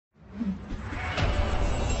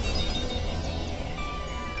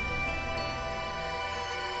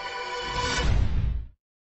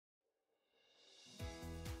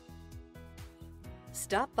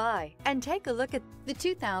Stop by and take a look at the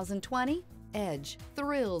 2020 Edge.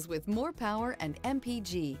 Thrills with more power and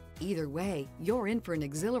MPG. Either way, you're in for an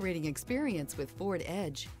exhilarating experience with Ford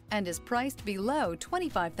Edge and is priced below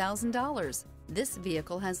 $25,000. This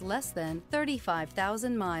vehicle has less than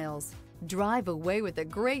 35,000 miles. Drive away with a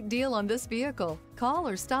great deal on this vehicle. Call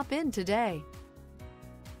or stop in today.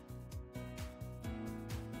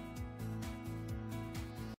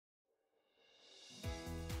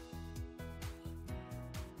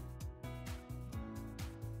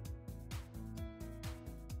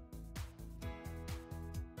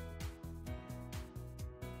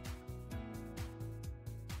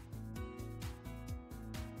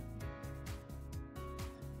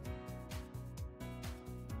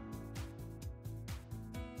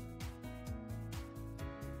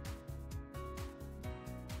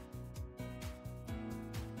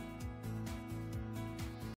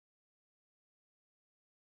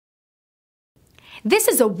 This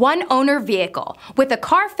is a one-owner vehicle with a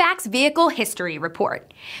Carfax Vehicle History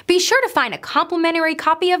Report. Be sure to find a complimentary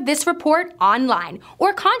copy of this report online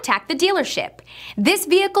or contact the dealership. This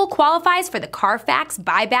vehicle qualifies for the Carfax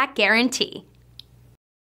Buyback Guarantee.